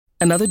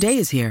Another day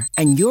is here,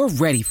 and you're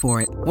ready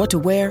for it. What to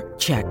wear?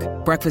 Check.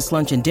 Breakfast,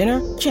 lunch, and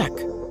dinner? Check.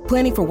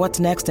 Planning for what's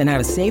next and how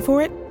to save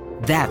for it?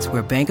 That's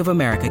where Bank of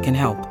America can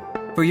help.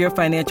 For your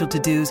financial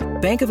to-dos,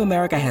 Bank of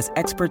America has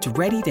experts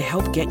ready to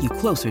help get you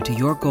closer to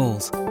your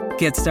goals.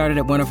 Get started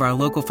at one of our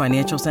local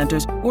financial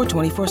centers or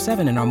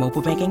 24/7 in our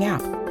mobile banking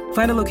app.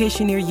 Find a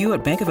location near you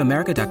at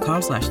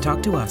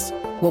bankofamerica.com/talktous.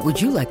 What would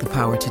you like the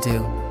power to do?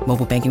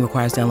 Mobile banking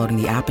requires downloading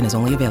the app and is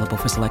only available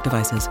for select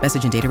devices.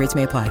 Message and data rates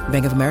may apply.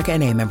 Bank of America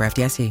N.A., member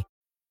FDIC.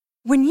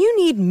 When you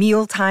need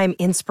mealtime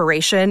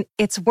inspiration,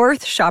 it's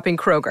worth shopping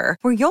Kroger,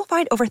 where you'll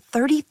find over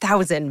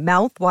 30,000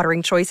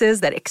 mouth-watering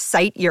choices that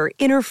excite your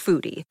inner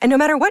foodie. And no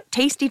matter what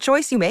tasty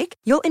choice you make,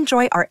 you'll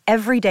enjoy our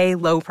everyday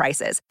low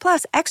prices,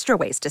 plus extra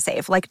ways to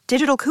save, like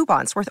digital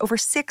coupons worth over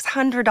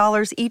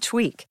 $600 each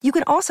week. You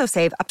can also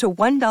save up to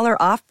 $1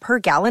 off per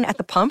gallon at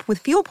the pump with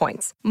fuel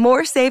points.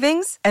 More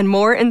savings and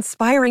more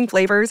inspiring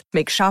flavors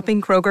make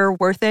shopping Kroger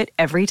worth it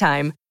every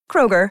time.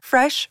 Kroger,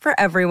 fresh for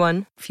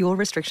everyone. Fuel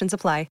restrictions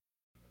apply.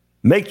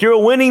 Make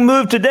your winning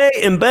move today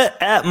and bet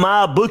at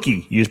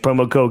MyBookie. Use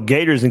promo code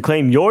Gators and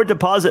claim your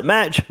deposit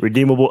match,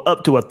 redeemable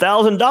up to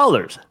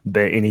 $1,000.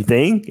 Bet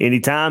anything,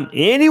 anytime,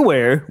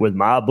 anywhere with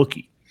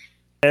MyBookie.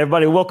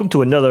 Everybody, welcome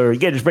to another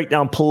Gators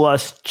Breakdown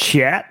Plus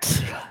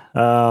chat.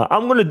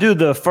 I'm going to do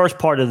the first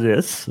part of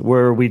this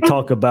where we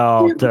talk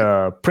about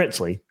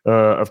Princely,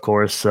 of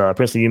course,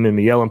 Princely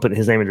Umanmielen putting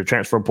his name into the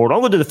transfer portal.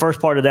 I'm going to do the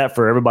first part of that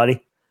for everybody.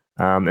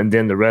 And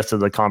then the rest of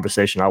the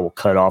conversation I will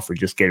cut off for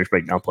just Gators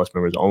Breakdown Plus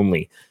members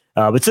only.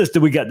 But since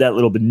we got that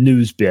little bit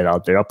news bit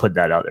out there, I'll put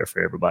that out there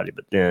for everybody.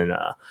 But then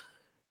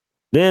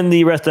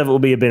the rest of it will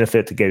be a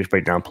benefit to Gators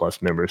Breakdown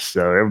Plus members.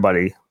 So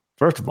everybody,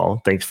 first of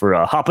all, thanks for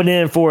hopping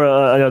in for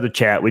another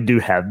chat. We do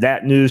have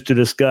that news to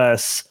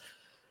discuss.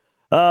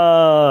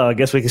 I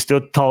guess we can still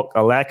talk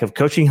a lack of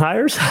coaching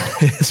hires.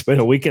 It's been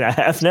a week and a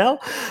half now.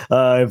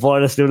 And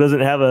Florida still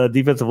doesn't have a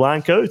defensive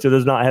line coach. It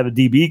does not have a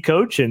DB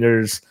coach. And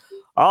there's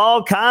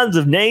all kinds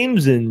of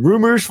names and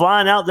rumors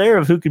flying out there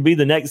of who could be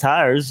the next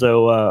hires.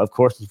 So, of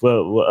course,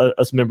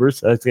 us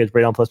members,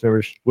 Breakdown Plus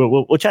members,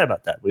 we'll chat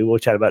about that. We will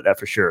chat about that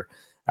for sure.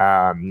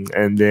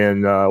 And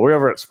then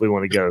wherever else we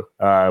want to go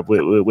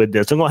with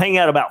this. I'm going to hang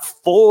out about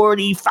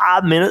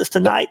 45 minutes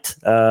tonight.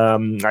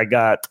 I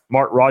got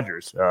Mark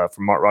Rogers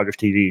from Mark Rogers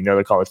TV,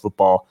 another college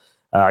football.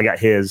 I got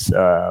his,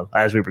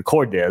 as we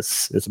record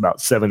this, it's about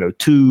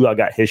 7:02. I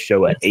got his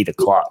show at 8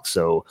 o'clock.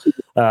 So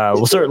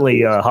we'll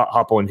certainly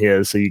hop on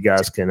his so you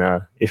guys can,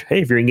 if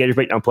you're in Gators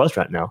Breakdown Plus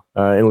right now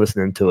and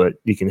listening to it,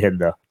 you can head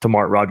to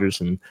Mark Rogers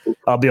and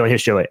I'll be on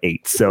his show at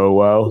 8.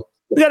 So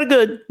we got a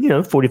good,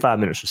 45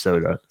 minutes or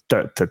so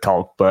to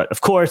talk. But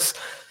of course,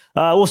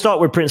 we'll start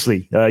with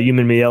Princely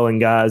Umanmielen,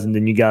 guys, and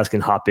then you guys can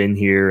hop in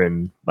here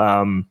and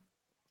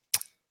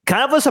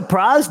kind of a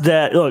surprise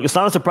that, look, it's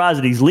not a surprise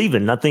that he's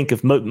leaving. I think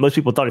if most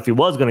people thought if he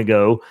was going to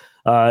go,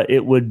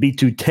 it would be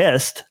to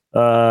test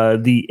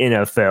the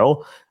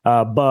NFL.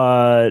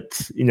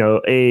 But,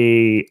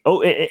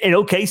 an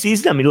okay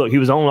season. I mean, look, he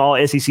was on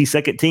all SEC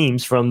second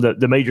teams from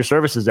the major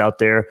services out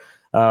there.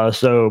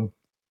 So,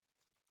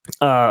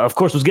 of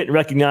course, was getting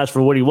recognized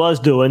for what he was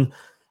doing.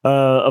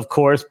 Of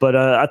course, but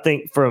I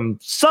think from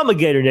some of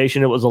Gator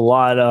Nation, it was a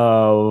lot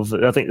of,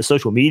 I think, the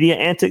social media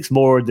antics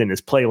more than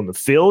his play on the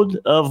field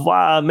of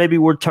why maybe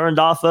we're turned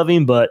off of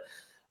him. But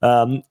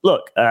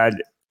look, I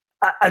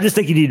just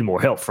think he needed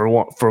more help for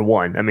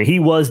one. I mean, he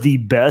was the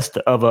best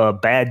of a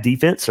bad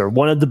defense, or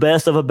one of the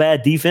best of a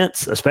bad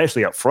defense,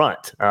 especially up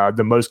front,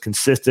 the most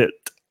consistent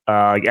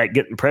at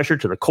getting pressure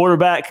to the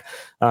quarterback.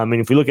 I mean,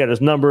 if we look at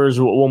his numbers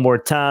one more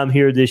time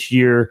here this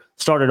year,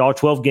 started all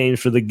 12 games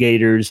for the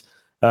Gators.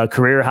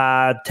 Career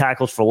high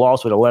tackles for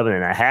loss with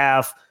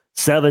 11.5,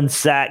 7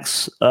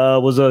 sacks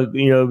was a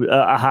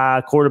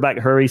high, quarterback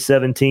hurry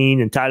 17,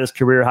 and tied his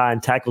career high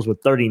in tackles with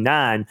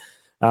 39.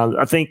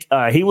 I think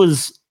he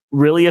was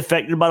really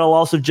affected by the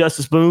loss of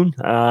Justice Boone,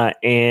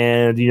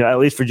 and at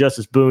least for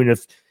Justice Boone,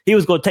 if he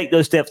was going to take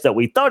those steps that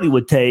we thought he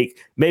would take,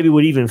 maybe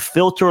would even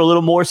filter a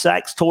little more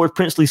sacks towards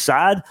Princely's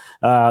side.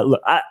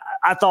 Look, I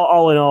thought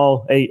all in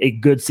all a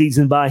good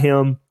season by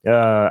him.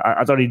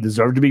 I thought he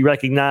deserved to be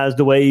recognized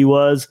the way he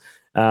was.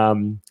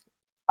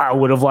 I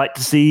would have liked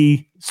to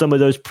see some of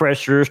those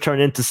pressures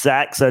turn into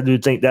sacks. I do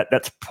think that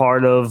that's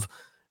part of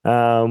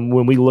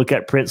when we look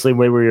at Princely,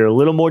 where we were a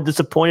little more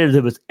disappointed.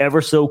 It was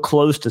ever so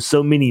close to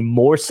so many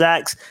more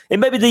sacks, and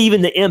maybe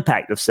even the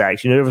impact of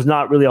sacks. There was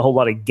not really a whole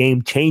lot of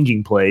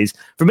game-changing plays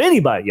from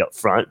anybody up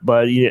front,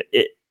 but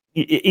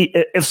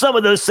if some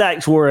of those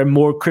sacks were in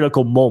more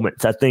critical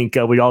moments, I think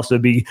we'd also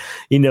be,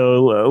 a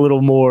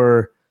little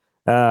more.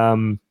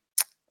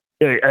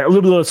 A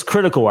little less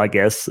critical, I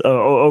guess,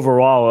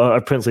 overall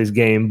of Princely's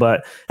game.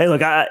 But hey, look,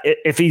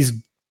 if he's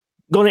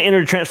going to enter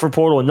the transfer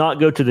portal and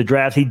not go to the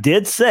draft, he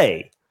did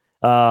say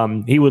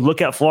he would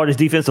look at Florida's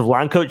defensive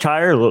line coach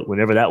hire, look,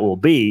 whenever that will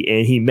be,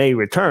 and he may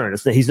return.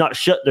 He's not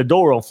shut the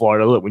door on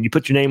Florida. Look, when you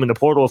put your name in the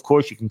portal, of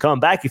course, you can come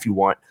back if you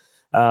want.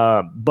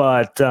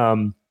 But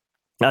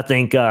I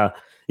think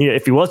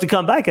if he was to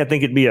come back, I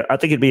think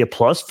it'd be a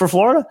plus for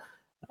Florida.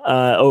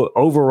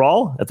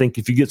 overall. I think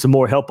if you get some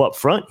more help up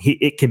front,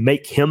 it can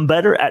make him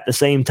better at the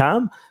same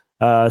time.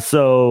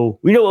 So,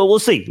 we'll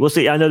see. We'll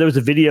see. I know there was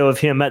a video of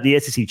him at the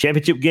SEC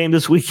championship game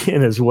this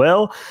weekend as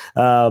well,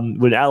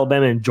 when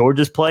Alabama and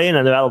Georgia's playing.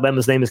 I know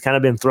Alabama's name has kind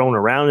of been thrown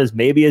around as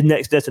maybe his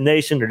next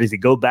destination, or does he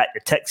go back to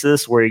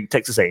Texas,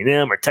 Texas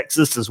A&M or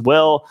Texas as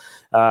well?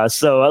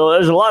 So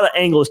there's a lot of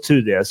angles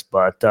to this,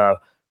 but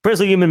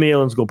Princely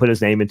Umanmielen's going to put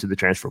his name into the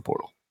transfer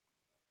portal.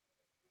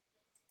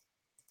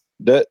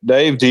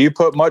 Dave, do you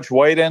put much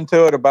weight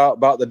into it about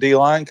the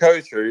D-line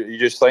coach, or you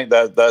just think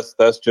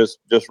that's just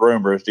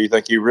rumors? Do you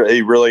think he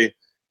really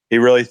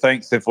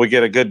thinks if we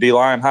get a good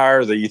D-line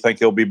hire that you think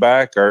he'll be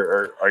back,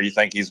 or you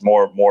think he's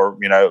more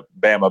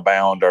Bama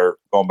bound or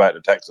going back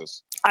to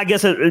Texas? I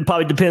guess it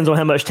probably depends on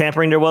how much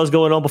tampering there was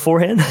going on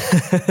beforehand.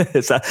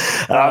 So,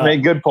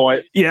 good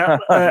point. Yeah,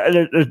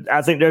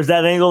 I think there's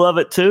that angle of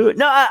it too.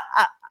 No,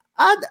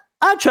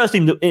 I trust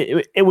him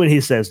when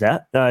he says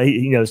that.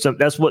 So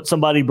that's what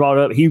somebody brought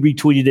up. He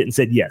retweeted it and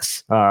said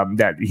yes,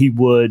 that he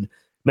would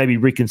maybe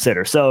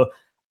reconsider. So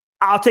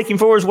I'll take him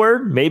for his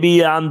word.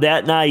 Maybe I'm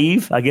that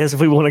naive, I guess, if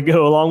we want to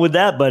go along with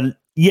that. But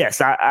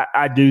yes,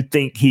 I do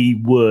think he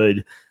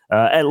would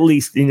at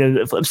least.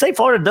 Say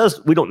Florida does.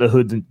 We don't know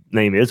who the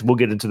name is. We'll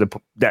get into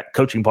that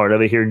coaching part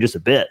of it here in just a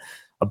bit.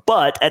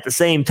 But at the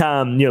same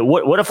time,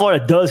 what if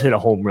Florida does hit a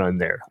home run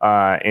there?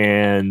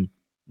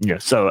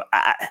 So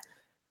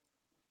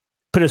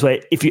put it this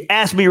way, if you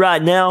ask me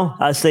right now,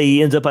 I say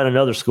he ends up at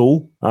another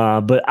school,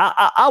 but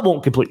I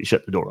won't completely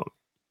shut the door on him.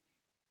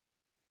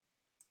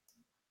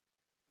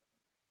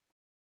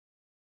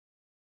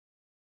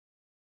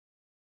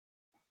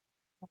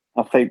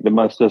 I think the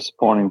most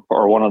disappointing,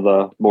 or one of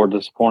the more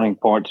disappointing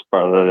points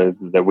about it,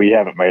 is that we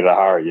haven't made a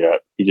hire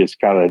yet. He just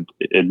kind of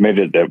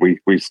admitted that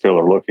we still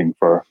are looking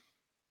for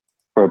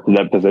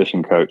that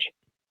position coach.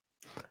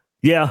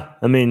 Yeah,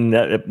 I mean,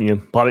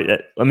 probably.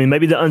 I mean,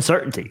 maybe the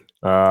uncertainty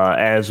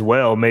as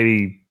well.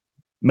 Maybe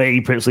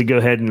Princely go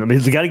ahead and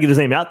he's got to get his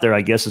name out there,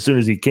 I guess, as soon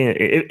as he can.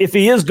 If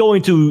he is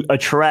going to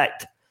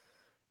attract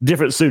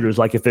different suitors,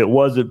 like if it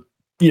was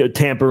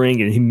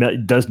tampering and he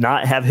does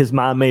not have his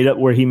mind made up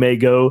where he may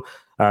go,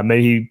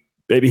 maybe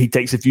he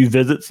takes a few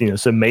visits.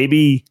 So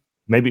maybe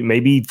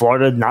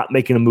Florida not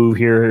making a move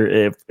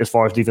here as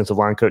far as defensive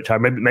line coach.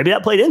 Maybe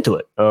that played into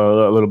it a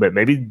little bit.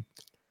 Maybe.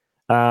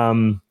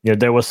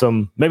 There was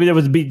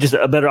just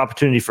a better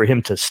opportunity for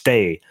him to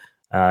stay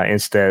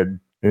instead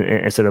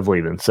of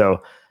leaving.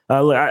 So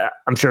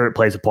I'm sure it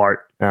plays a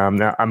part.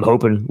 I'm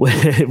hoping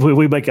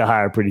we make a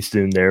hire pretty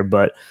soon there.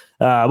 But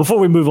before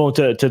we move on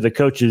to the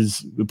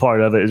coaches part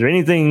of it, is there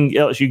anything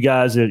else you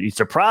guys are you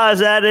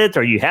surprised at it?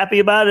 Are you happy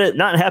about it?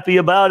 Not happy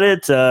about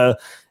it?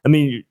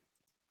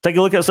 Take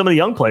a look at some of the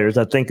young players,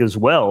 I think, as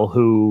well,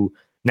 who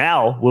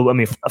now,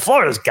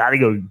 Florida's got to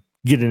go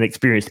get an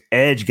experienced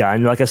edge guy.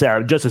 And like I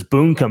said, Justice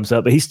Boone comes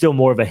up, but he's still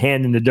more of a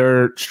hand in the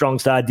dirt, strong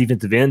side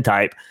defensive end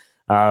type.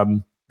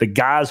 The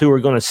guys who are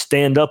going to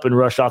stand up and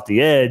rush off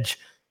the edge,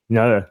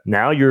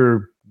 now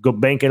you're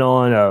banking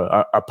on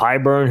a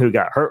Pyburn who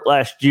got hurt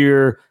last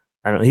year.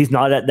 I don't know, he's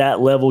not at that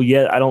level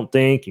yet, I don't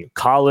think.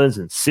 Collins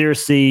and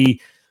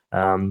Searcy,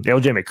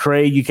 LJ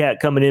McCray, you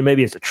got coming in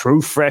maybe as a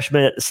true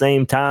freshman at the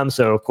same time.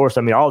 So, of course,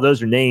 all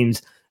those are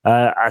names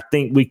I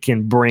think we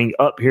can bring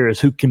up here as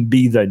who can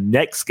be the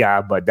next guy.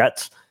 But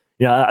that's,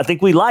 I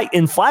think we like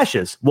in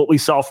flashes what we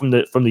saw from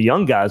the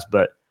young guys.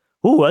 But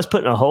that's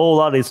putting a whole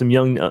lot of some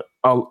young.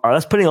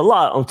 That's putting a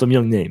lot on some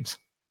young names.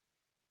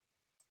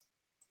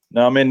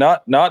 No,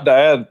 not to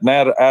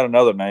add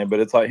another name, but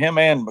it's like him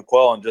and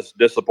McClellan just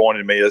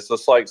disappointed me. It's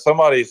just like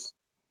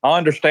I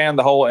understand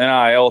the whole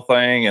NIL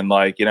thing and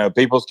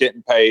people's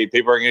getting paid,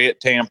 people are going to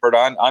get tampered.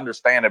 I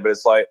understand it, but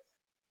it's like,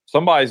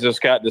 somebody's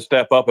just got to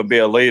step up and be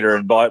a leader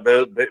and be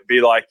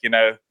like,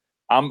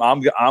 I'm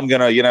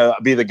gonna,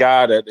 be the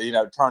guy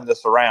that turn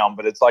this around.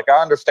 But it's like,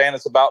 I understand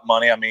it's about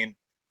money.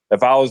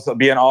 If I was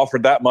being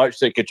offered that much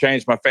that could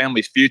change my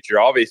family's future,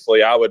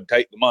 obviously I would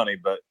take the money.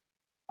 But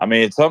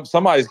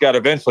somebody's got to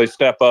eventually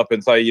step up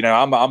and say,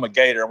 I'm a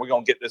Gator and we're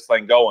gonna get this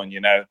thing going.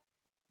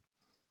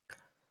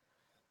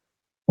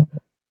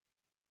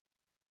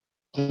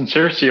 And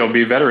Searcy will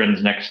be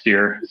veterans next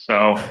year.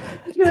 So,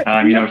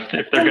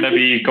 if they're going to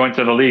be going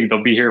to the league,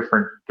 they'll be here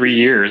for 3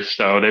 years.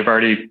 So they've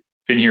already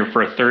been here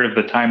for a third of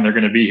the time they're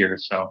going to be here.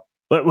 So,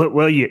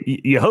 well,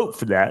 you hope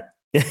for that.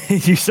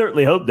 You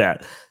certainly hope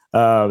that.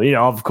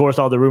 Of course,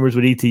 all the rumors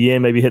with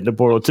ETN maybe hitting the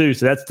portal too.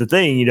 So that's the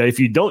thing. If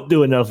you don't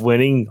do enough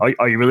winning,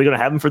 are you really going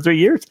to have them for 3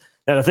 years?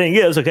 Now, the thing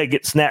is, okay,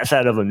 get snaps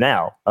out of them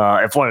now.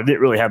 And Florida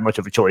didn't really have much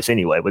of a choice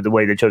anyway with the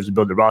way they chose to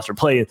build the roster,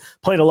 playing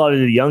a lot of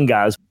the young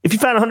guys. If you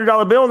found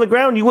 $100 bill on the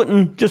ground, you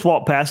wouldn't just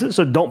walk past it.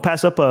 So don't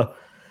pass up a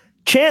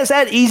chance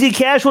at easy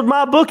cash with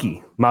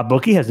MyBookie.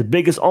 MyBookie has the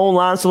biggest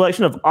online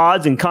selection of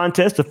odds and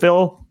contests to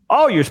fill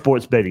all your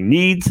sports betting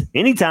needs,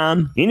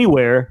 anytime,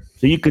 anywhere,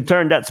 so you can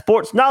turn that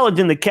sports knowledge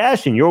into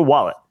cash in your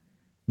wallet.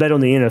 Bet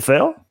on the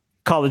NFL,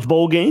 college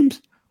bowl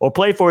games, or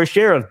play for a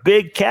share of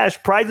big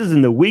cash prizes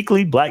in the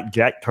weekly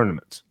blackjack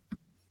tournaments.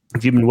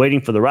 If you've been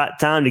waiting for the right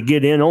time to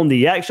get in on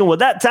the action, well,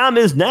 that time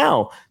is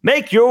now.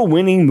 Make your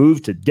winning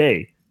move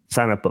today.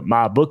 Sign up at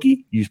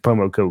MyBookie, use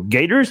promo code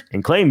Gators,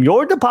 and claim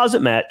your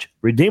deposit match,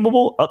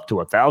 redeemable up to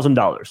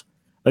 $1,000.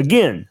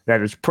 Again,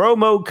 that is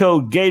promo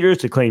code Gators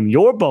to claim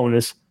your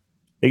bonus.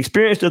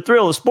 Experience the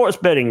thrill of sports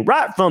betting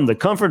right from the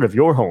comfort of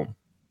your home.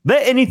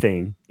 Bet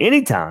anything,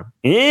 anytime,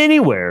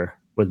 anywhere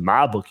with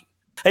MyBookie.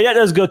 Hey, that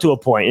does go to a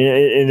point,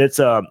 and it's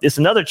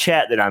another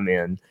chat that I'm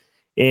in,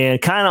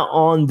 and kind of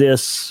on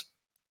this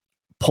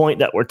point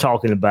that we're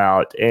talking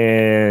about,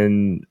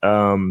 and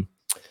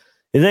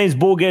his name's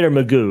Bullgator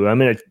Magoo.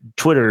 I'm in a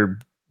Twitter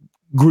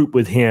group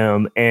with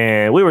him,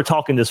 and we were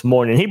talking this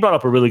morning. He brought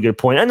up a really good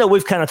point. I know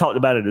we've kind of talked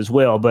about it as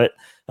well, but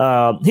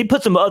he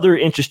put some other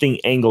interesting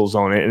angles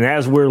on it. And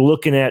as we're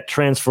looking at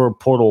transfer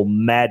portal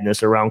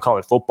madness around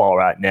college football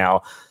right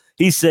now,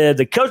 he said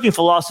the coaching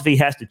philosophy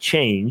has to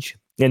change,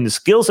 and the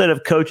skill set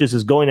of coaches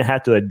is going to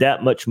have to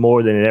adapt much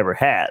more than it ever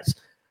has.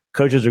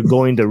 Coaches are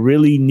going to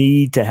really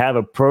need to have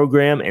a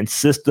program and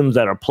systems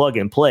that are plug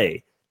and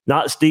play,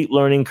 not steep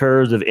learning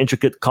curves of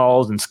intricate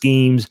calls and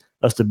schemes,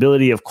 a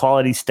stability of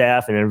quality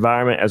staff and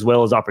environment, as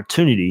well as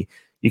opportunity.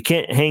 You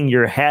can't hang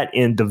your hat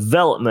in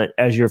development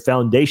as your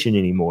foundation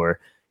anymore.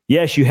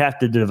 Yes, you have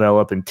to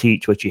develop and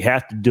teach, but you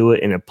have to do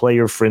it in a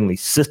player-friendly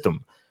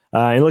system.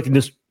 And look at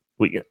this.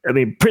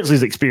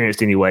 Princely's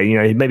experienced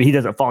anyway. Maybe he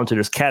doesn't fall into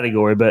this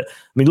category, but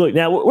look,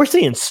 now we're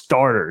seeing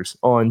starters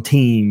on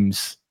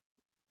teams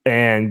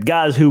and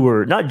guys who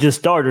were not just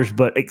starters,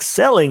 but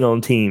excelling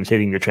on teams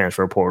hitting the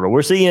transfer portal.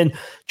 We're seeing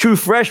true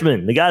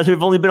freshmen, the guys who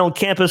have only been on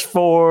campus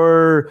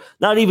for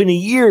not even a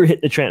year,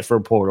 hit the transfer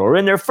portal, or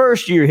in their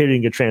first year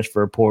hitting the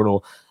transfer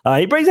portal.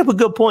 He brings up a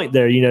good point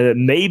there, that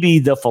maybe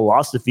the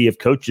philosophy of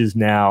coaches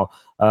now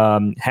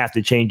have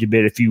to change a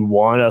bit if you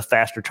want a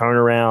faster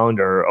turnaround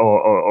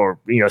or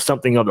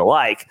something of the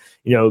like.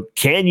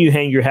 Can you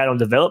hang your hat on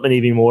development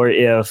even more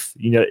if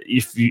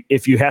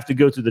you have to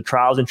go through the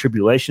trials and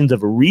tribulations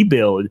of a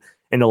rebuild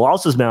and the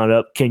losses mount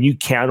up? Can you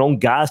count on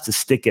guys to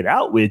stick it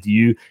out with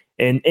you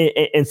and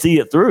see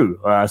it through?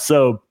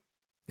 So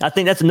I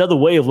think that's another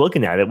way of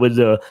looking at it with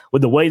the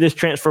way this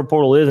transfer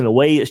portal is and the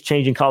way it's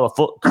changing college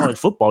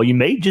football. You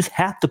may just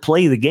have to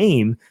play the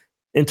game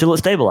until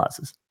it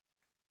stabilizes.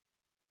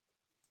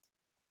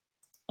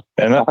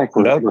 And I think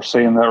we're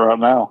seeing that right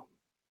now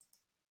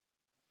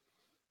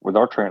with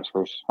our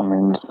transfers.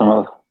 Some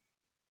of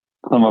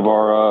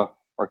our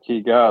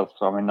key guys.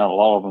 Not a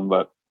lot of them,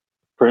 but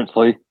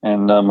Princely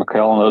and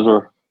McClellan, those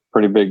are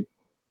pretty big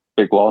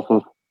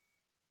losses.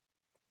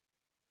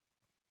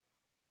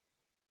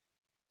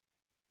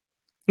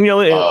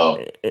 Go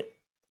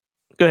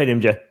ahead,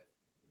 MJ.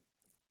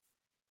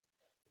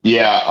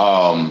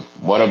 Yeah.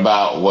 What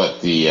about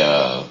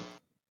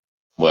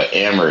what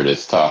Emmert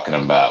is talking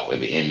about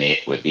with the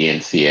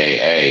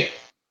NCAA,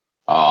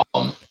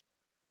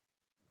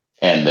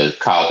 and the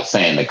college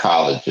saying the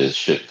colleges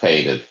should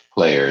pay the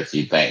players?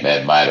 You think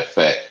that might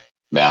affect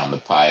down the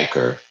pike,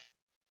 or?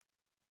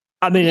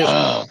 I think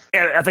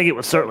it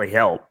would certainly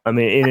help.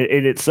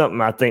 It's something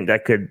I think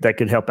that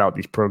could help out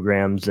these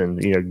programs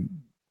and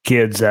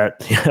kids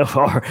that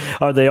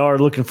are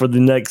looking for the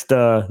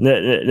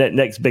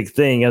next big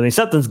thing.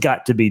 Something's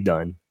got to be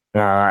done.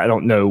 I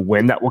don't know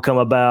when that will come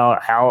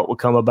about, how it will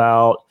come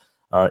about.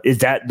 Is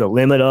that the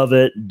limit of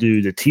it?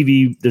 Does the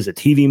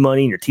TV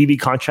money and your TV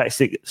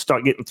contracts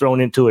start getting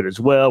thrown into it as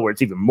well, where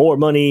it's even more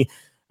money?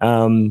 I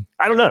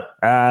don't know.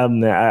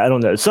 I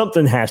don't know.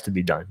 Something has to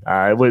be done.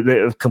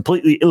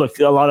 Look,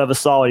 a lot of us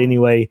saw it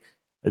anyway.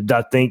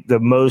 I think the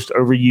most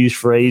overused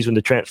phrase when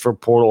the transfer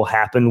portal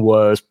happened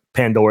was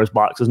Pandora's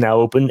box is now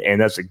open, and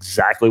that's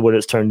exactly what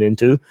it's turned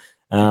into.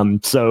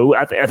 So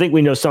I think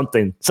we know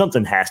something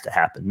has to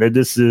happen.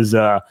 This is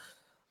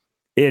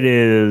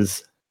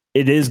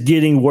it is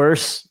getting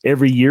worse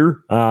every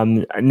year.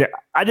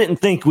 I didn't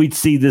think we'd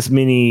see this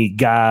many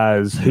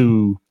guys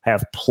who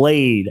have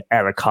played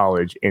at a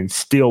college and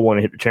still want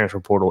to hit the transfer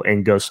portal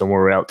and go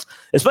somewhere else,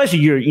 especially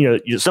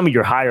some of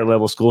your higher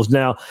level schools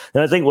now.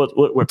 And I think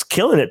what's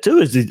killing it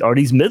too are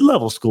these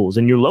mid-level schools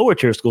and your lower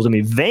tier schools.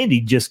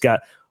 Vandy just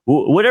got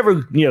whatever,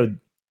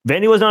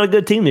 Vandy was not a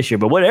good team this year,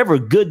 but whatever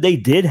good they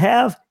did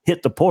have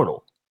hit the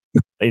portal.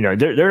 They're not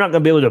going to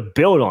be able to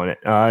build on it.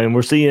 And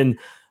we're seeing,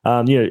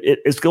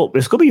 it's going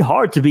to be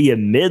hard to be a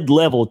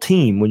mid-level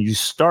team when you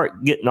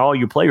start getting all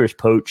your players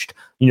poached,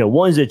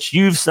 ones that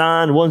you've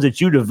signed, ones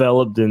that you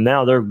developed, and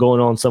now they're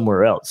going on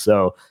somewhere else.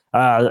 So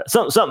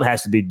something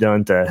has to be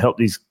done to help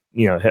these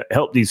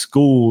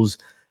schools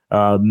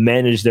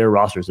manage their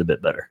rosters a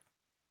bit better.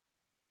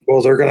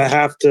 Well, they're going to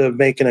have to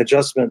make an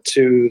adjustment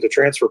to the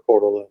transfer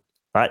portal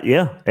then.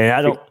 Yeah, and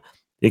I don't.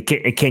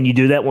 Can you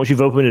do that once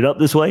you've opened it up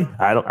this way?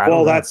 I don't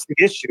know. That's the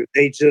issue.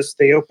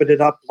 They opened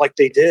it up like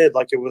they did,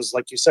 like it was,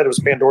 like you said, it was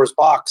Pandora's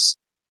box,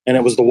 and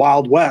it was the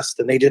Wild West,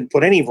 and they didn't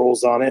put any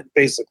rules on it,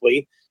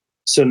 basically.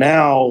 So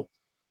now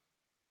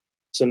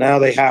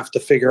they have to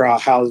figure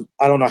out how.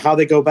 I don't know how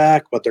they go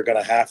back, but they're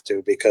going to have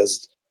to,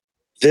 because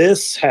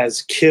this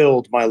has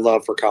killed my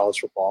love for college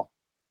football.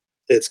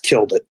 It's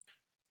killed it.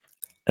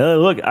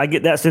 Look, I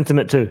get that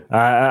sentiment too.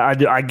 I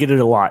do. I get it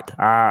a lot.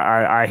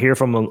 I hear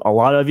from a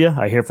lot of you.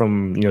 I hear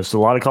from a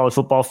lot of college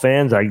football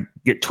fans. I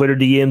get Twitter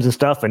DMs and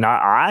stuff, and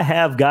I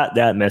have got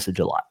that message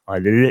a lot.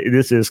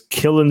 This is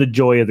killing the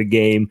joy of the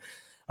game.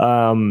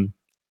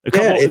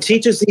 It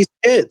teaches these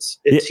kids.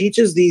 It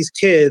teaches these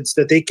kids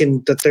that they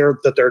can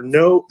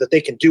that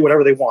they can do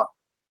whatever they want.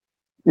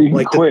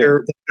 Like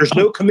there's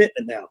no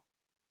commitment now.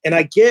 And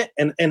I get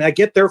and I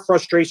get their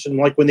frustration.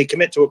 Like when they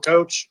commit to a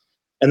coach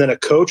and then a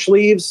coach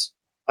leaves.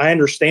 I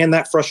understand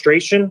that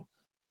frustration,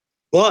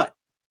 but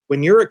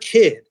when you're a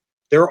kid,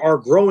 there are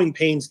growing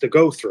pains to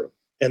go through,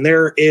 and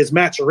there is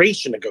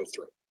maturation to go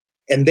through,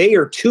 and they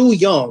are too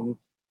young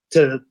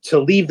to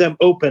leave them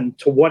open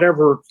to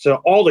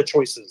all the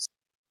choices.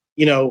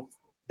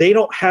 They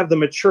don't have the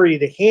maturity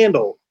to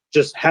handle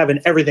just having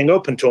everything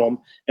open to them,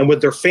 and with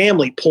their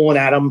family pulling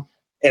at them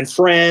and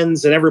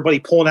friends and everybody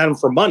pulling at them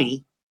for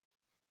money.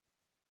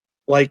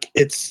 Like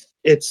it's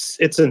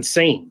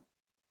insane.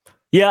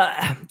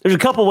 Yeah, there's a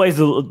couple ways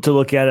to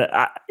look at it.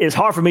 It's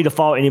hard for me to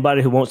follow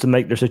anybody who wants to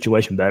make their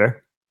situation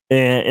better.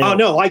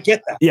 No, I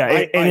get that. Yeah,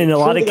 in a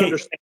lot of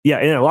cases,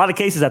 in a lot of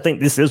cases, I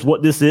think this is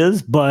what this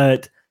is.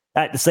 But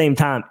at the same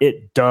time,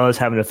 it does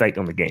have an effect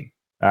on the game.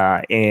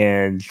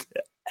 And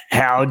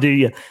how do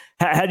you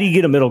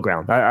get a middle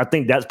ground? I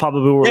think that's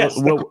probably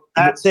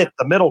that's it.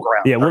 The middle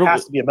ground. Yeah, there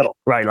has to be a middle.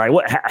 Right.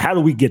 Like how do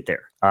we get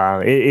there?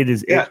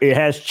 It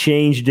has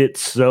changed it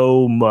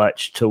so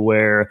much to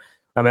where.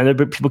 I mean,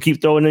 people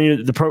keep throwing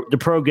in the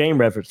pro game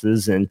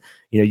references, and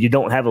you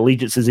don't have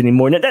allegiances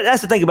anymore. Now,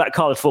 that's the thing about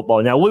college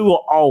football. Now, we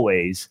will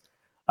always,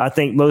 I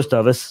think, most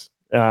of us,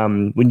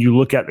 when you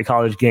look at the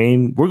college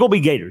game, we're going to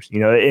be Gators.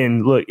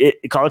 And look,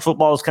 college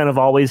football has kind of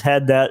always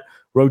had that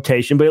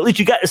rotation, but at least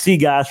you got to see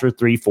guys for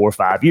 3, 4,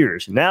 5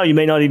 years. Now you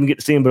may not even get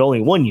to see them, but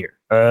only 1 year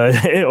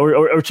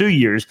or 2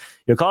 years.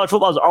 College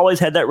football has always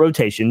had that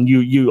rotation.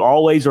 You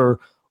always are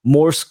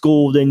more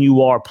school than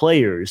you are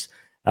players.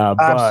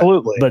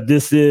 Absolutely, but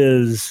there's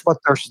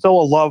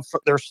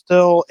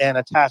still an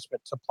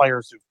attachment to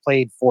players who've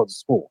played for the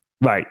school.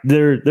 Right,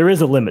 there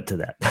is a limit to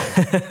that.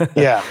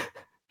 Yeah,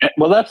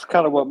 well, that's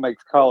kind of what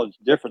makes college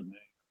different,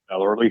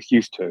 or at least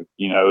used to.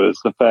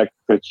 Is the fact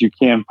that you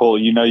can pull.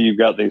 You've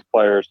got these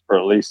players for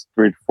at least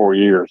 3 to 4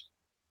 years.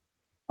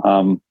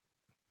 I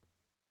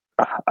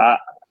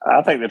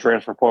think the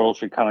transfer portal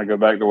should kind of go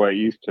back to the way it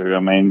used to. I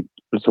mean,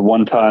 it's a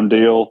one-time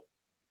deal.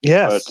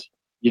 Yes, but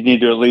you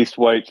need to at least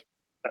wait.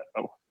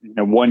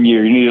 1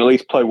 year. You need to at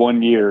least play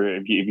 1 year.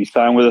 If you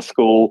sign with a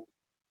school,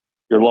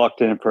 you're locked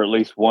in for at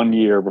least 1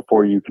 year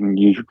before you can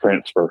use your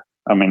transfer.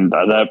 I mean,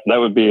 that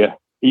would be it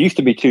used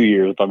to be 2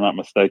 years, if I'm not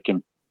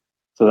mistaken.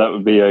 So that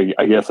would be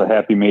I guess a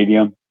happy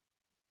medium.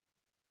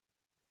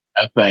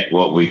 I think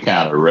what we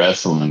kind of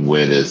wrestling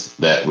with is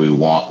that we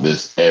want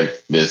this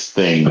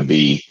thing to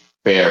be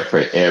fair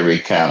for every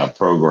kind of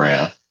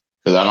program,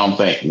 because I don't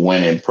think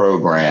winning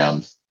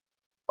programs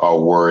are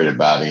worried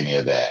about any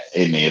of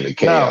the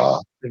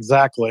chaos. No,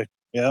 exactly.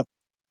 Yeah.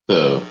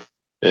 So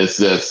it's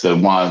just the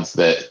ones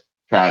that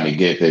trying to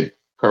get the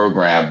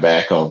program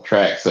back on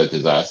track, such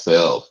as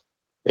ourselves.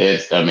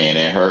 It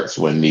hurts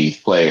when these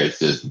players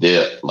just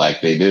dip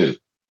like they do,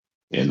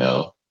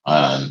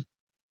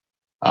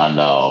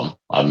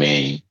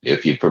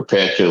 if you're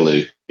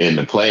perpetually in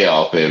the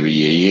playoff every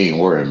year, you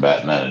ain't worrying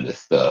about none of this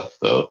stuff.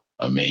 So,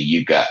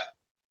 you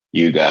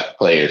got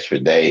players for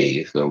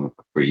days or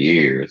for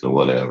years or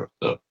whatever.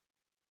 So.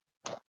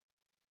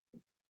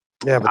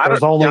 Yeah, but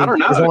there's only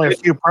a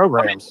few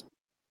programs.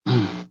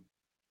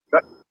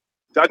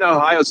 Doesn't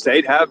Ohio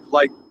State have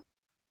like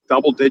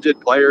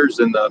double-digit players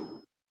in the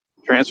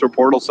transfer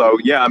portal? So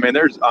yeah,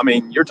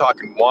 you're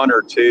talking 1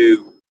 or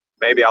 2.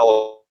 Maybe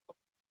I'll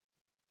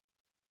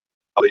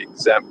be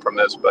exempt from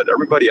this, but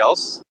everybody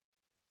else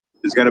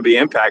is going to be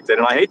impacted.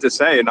 And I hate to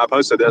say, and I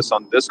posted this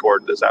on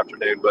Discord this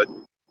afternoon, but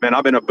man,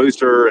 I've been a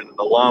booster and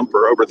a alum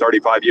for over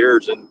 35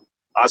 years, and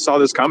I saw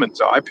this coming.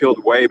 So I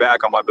peeled way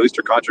back on my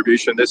booster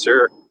contribution this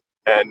year,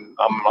 and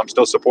I'm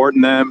still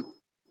supporting them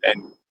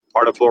and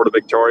part of Florida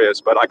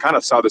Victorious. But I kind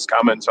of saw this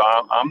coming, so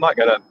I'm not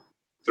going to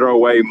throw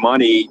away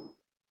money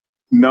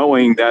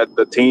knowing that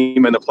the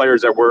team and the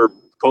players that we're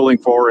pulling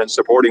for and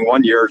supporting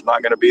 1 year is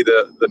not going to be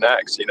the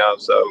next,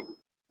 So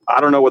I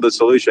don't know what the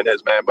solution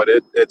is, man, but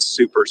it's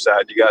super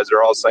sad. You guys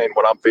are all saying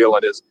what I'm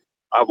feeling is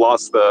I've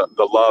lost the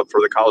love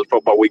for the college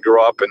football we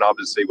grew up, and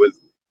obviously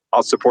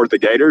I'll support the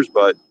Gators,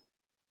 but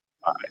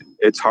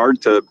it's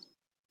hard to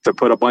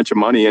put a bunch of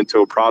money into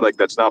a product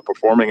that's not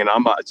performing, and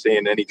I'm not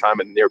seeing any time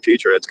in the near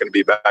future it's going to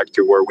be back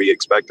to where we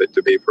expect it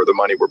to be for the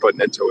money we're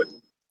putting into it.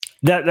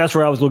 That's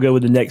where I was going to go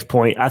with the next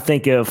point. I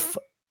think if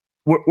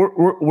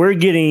we're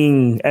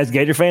getting, as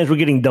Gator fans, we're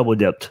getting double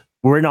dipped.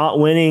 We're not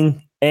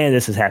winning, and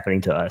this is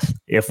happening to us.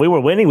 If we were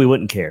winning, we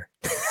wouldn't care.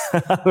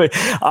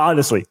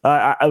 Honestly,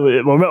 I'll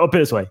put it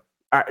this way.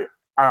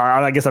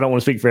 I guess I don't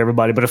want to speak for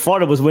everybody, but if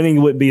Florida was winning, it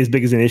wouldn't be as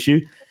big as an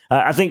issue.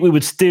 I think we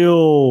would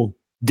still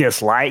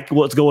dislike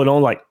what's going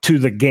on, like to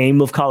the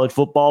game of college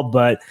football,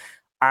 but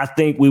I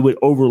think we would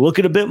overlook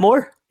it a bit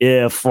more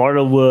if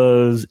Florida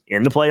was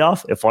in the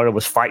playoff, if Florida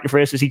was fighting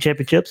for SEC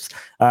championships.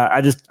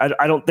 I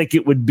don't think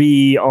it would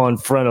be on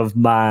front of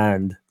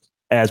mind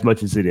as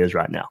much as it is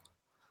right now.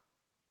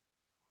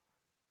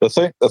 The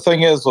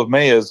thing is with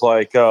me is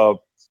like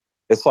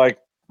it's like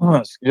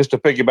just to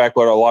piggyback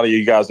what a lot of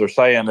you guys are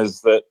saying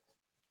is that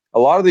a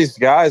lot of these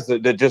guys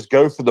that just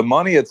go for the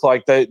money, it's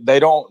like they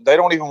don't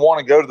even want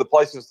to go to the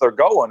places they're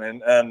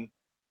going, and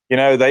you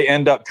know, they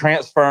end up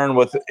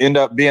end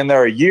up being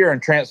there a year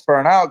and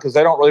transferring out because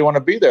they don't really want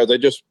to be there. They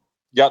just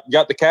got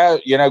the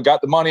cash, you know,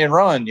 got the money and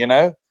run. You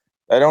know,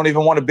 they don't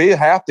even want to be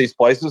half these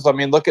places. I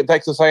mean, look at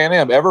Texas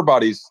A&M.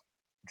 Everybody's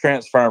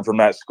transferring from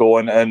that school,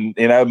 and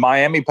you know,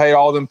 Miami paid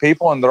all them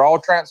people, and they're all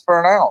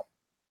transferring out.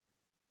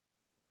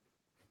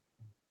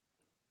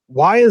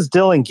 Why is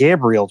Dylan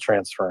Gabriel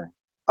transferring?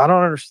 I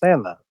don't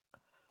understand that.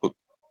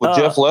 Well,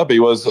 Jeff Lebby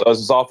was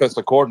his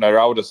offensive coordinator.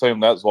 I would assume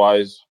that's why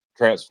he's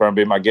transferring,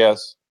 be my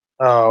guess.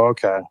 Oh,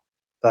 okay.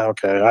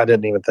 Okay. I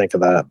didn't even think of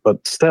that.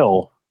 But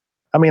still,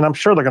 I mean, I'm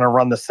sure they're going to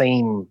run the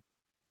same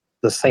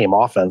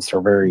offense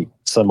or very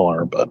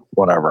similar, but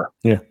whatever.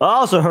 Yeah. I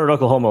also heard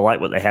Oklahoma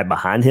liked what they had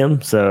behind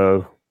him.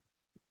 So,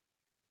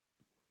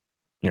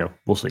 you know,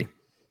 we'll see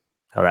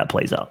how that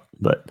plays out.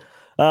 But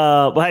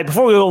hey,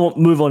 before we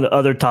move on to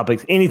other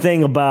topics,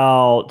 anything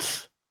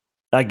about,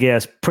 I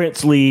guess,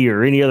 Princely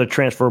or any other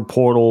transfer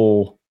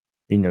portal,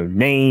 you know,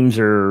 names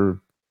or,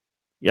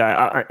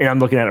 and I'm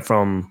looking at it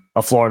from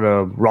a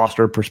Florida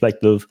roster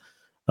perspective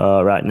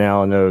right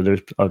now. I know there's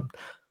a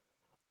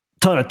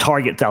ton of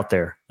targets out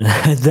there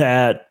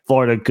that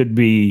Florida could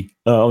be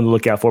on the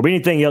lookout for. But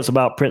anything else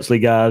about Princely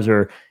guys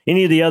or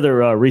any of the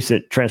other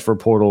recent transfer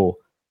portal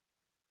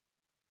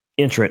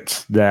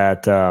entrants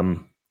that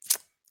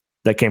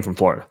came from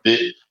Florida?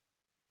 Did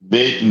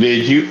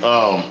you?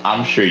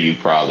 I'm sure you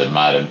probably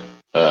might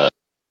have,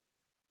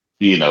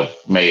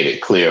 made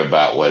it clear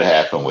about what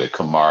happened with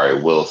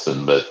Kamari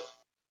Wilson, but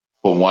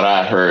from what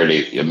I heard,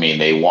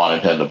 they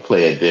wanted him to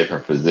play a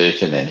different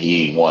position, and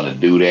he didn't want to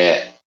do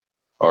that,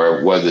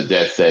 or was it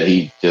just that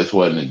he just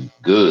wasn't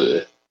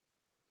good?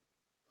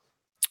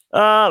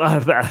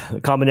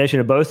 A combination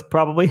of both,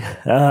 probably.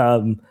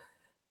 Them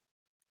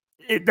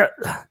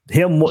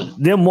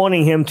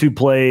wanting him to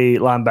play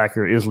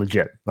linebacker is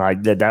legit.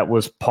 Like that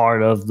was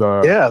part of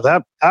the. Yeah,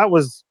 that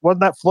wasn't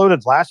that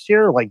floated last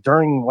year, like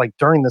during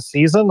the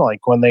season,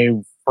 like when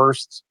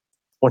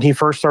he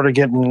first started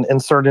getting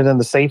inserted in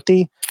the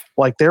safety.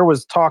 Like there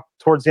was talk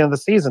towards the end of the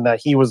season that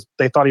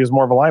they thought he was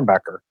more of a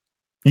linebacker.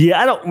 Yeah,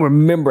 I don't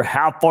remember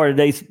how far it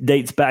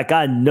dates back.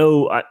 I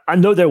know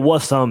there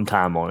was some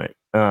time on it.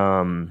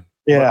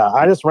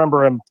 I just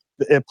remember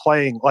it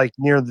playing like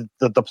near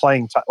the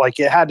playing time. Like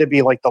it had to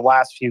be like the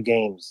last few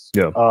games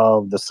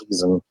of the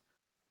season,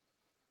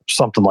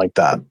 something like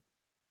that.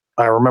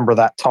 I remember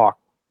that talk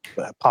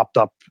that popped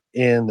up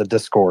in the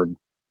Discord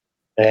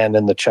and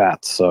in the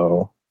chat.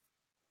 So,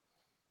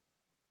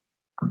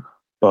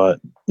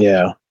 but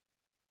yeah.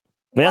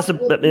 That's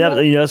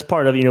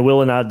part of,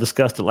 Will and I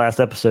discussed it last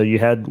episode. You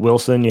had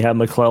Wilson, you had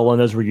McClellan.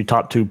 Those were your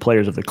top two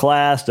players of the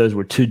class. Those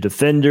were two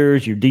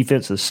defenders. Your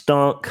defense has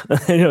stunk.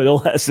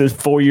 The last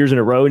 4 years in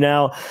a row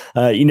now.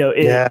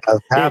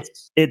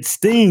 It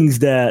stings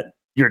that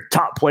your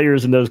top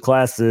players in those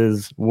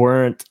classes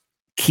weren't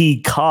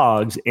key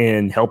cogs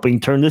in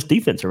helping turn this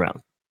defense around.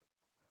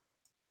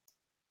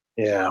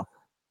 Yeah.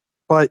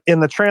 But in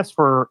the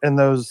transfer, in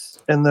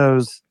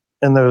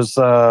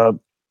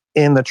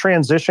the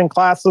transition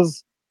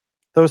classes,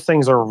 those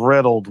things are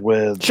riddled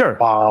with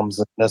bombs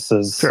and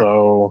misses. Sure.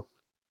 So,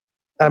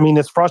 I mean,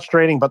 it's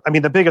frustrating, but I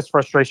mean, the biggest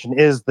frustration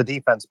is the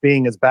defense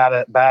being as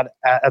bad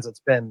as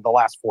it's been the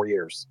last 4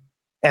 years,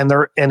 and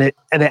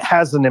it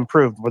hasn't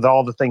improved with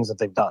all the things that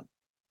they've done.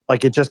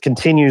 Like it just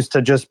continues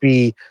to just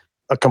be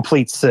a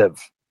complete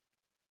sieve.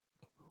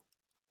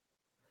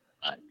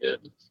 My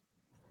goodness.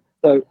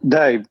 So,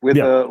 Dave, with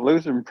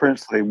losing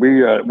Princely,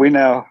 we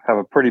now have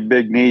a pretty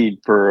big need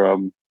for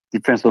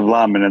defensive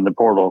linemen in the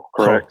portal,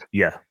 correct? Oh,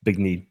 yeah, big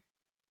need.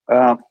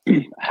 How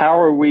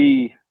are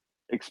we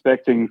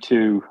expecting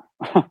to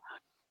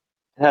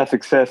have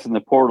success in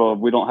the portal if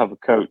we don't have a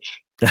coach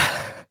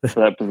for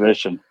that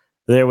position?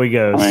 There we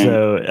go.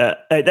 So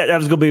that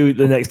was going to be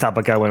the next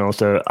topic I went on.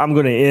 So I'm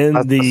going to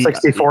end the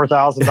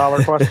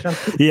 $64,000 question.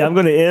 Yeah, I'm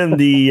going to end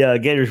the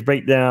Gators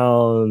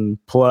Breakdown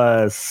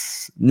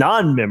plus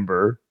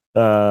non-member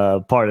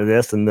part of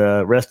this, and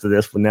the rest of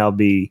this will now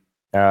be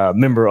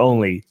member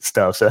only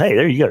stuff. So hey,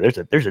 there you go.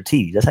 There's a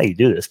tease. That's how you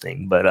do this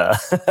thing. But